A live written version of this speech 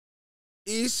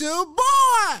It's your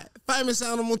boy,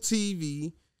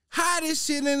 FamousAnimalTv. Hottest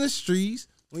shit in the streets.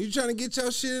 When you trying to get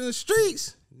your shit in the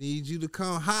streets, need you to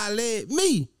come holler at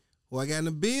me, who I got in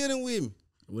the building with me.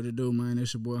 What it do, man?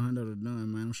 It's your boy Hundo the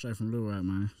Done, man. I'm straight from LittleRock,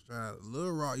 man. Straight out of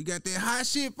LittleRock. You got that hot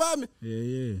shit for me?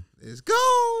 Yeah. Let's go.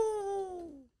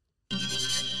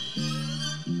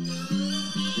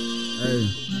 Hey.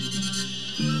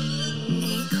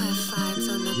 Vibes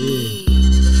on the Yeah.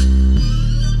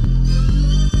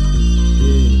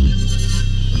 beat.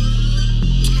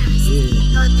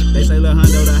 They say Lil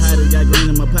Hundo the hottest, got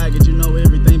green in my pocket, you know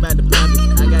everything about the profit.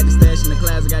 I got the stash in the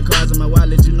closet, got cards in my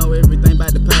wallet, you know everything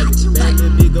about the pocket. Bad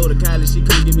little bitch go to college, she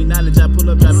come give me knowledge, I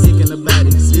pull up, drop thinking about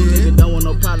it. These niggas don't want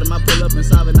no problem, I pull up and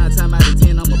solve it, 9 times out of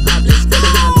 10, I'm a pop it. Still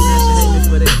now she hate me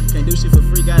for that, can't do shit for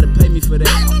free, gotta pay me for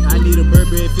that. I need a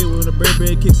Burberry fit with a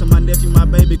Burberry kick so my nephew, my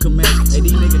baby can match. Hey,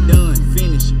 these niggas done,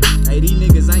 finish. Hey, these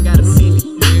niggas ain't got a penny.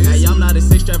 Hey, I'm not a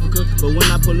sex trafficker, but when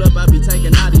I pull up, I be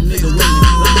taking all these niggas with me.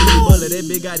 That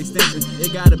bitch got extension,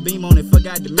 it got a beam on it,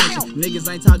 forgot to mention.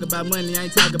 Niggas ain't talk about money,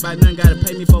 ain't talk about nothing, gotta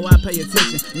pay me before I pay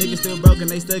attention. Niggas still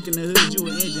broken, they stuck in the hood, you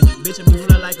an engine. Bitch, I be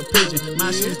fly like a pigeon.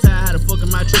 My shoes tied, how the fuck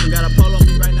am I tripping? Got a pole on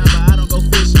me right now, but I don't go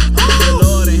fishing. Dear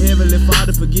Lord and Heavenly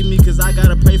Father, forgive me, cause I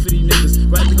gotta pray for these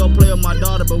niggas. Right to go play with my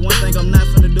daughter, but one thing I'm not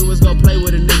finna do is go play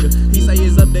with a nigga. He say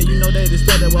it's up there, you know that it's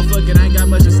stuck there. Well, fuck it, I ain't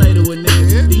got much to say to a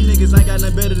nigga. These niggas ain't got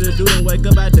nothing better to do than wake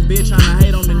up out the bed tryna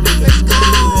hate on the nigga.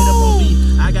 Hate up on me,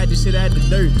 I got this shit out the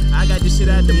dirt, I got this shit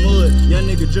out the mud. Young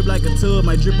nigga drip like a tub,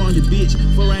 might drip on your bitch.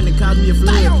 For rain and cause me a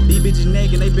flood. These bitches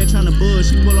nagging, they been tryna buzz.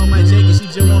 She pull on my jacket, she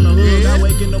just want a hug. I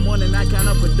wake in the morning, I count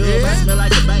up a dub. I smell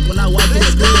like a bank when I walk in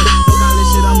the club. Fuck all this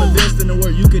shit, I'm investing in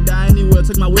work. You could die anywhere,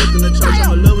 took my whip in the church.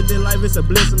 I'm in love with this life, it's a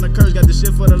blessing, a curse. Got the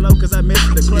shit for the low, cause I messed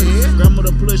with the clerk.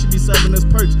 Grandmother plus, she be serving us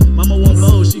perks. Mama want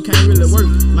bold, she can't really work.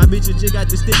 My bitch just got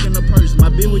the stick in the purse.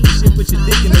 My bitch with the shit, put your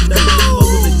dick in the dirt. Fuck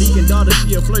with the deacon daughter,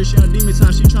 she a flirt. She on demon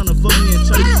time, she tryna fuck me in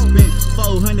church. Spent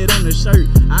 400 on the shirt.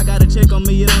 I got a check on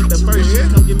me, it ain't the first. She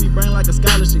come give me brain like a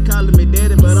scholar. She calling me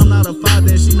daddy, but I'm not a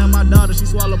father. And she not my daughter, she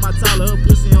swallow my toddler. Her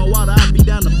pussy on water, I be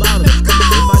down the bottom. If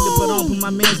I could put my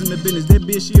mans in the business, that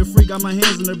bitch, she a freak, got my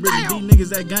hands in the business. These niggas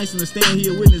that gangsta stand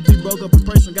here witness. Be broke up in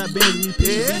person, got bands in these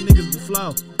pictures. These niggas be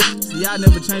flawed. See, I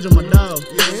never change on my dog.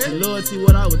 And loyalty,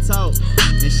 what I was taught.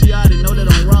 And she already know that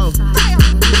I'm raw.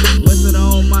 What's it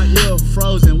on my ear?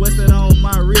 Frozen. What's it on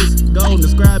my wrist? Gold.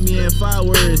 Describe me in 5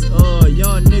 words.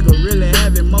 Young nigga really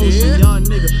have emotion. Young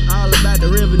nigga, all about the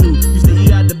revenue. Used to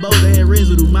eat out the bowl that had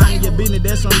residue. Mind your business,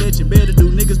 that's something that you better do.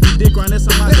 Niggas be dick around, that's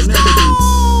something I can never do.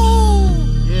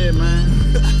 Yeah, man.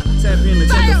 Tap in and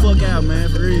check the fuck out, man,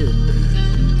 for real.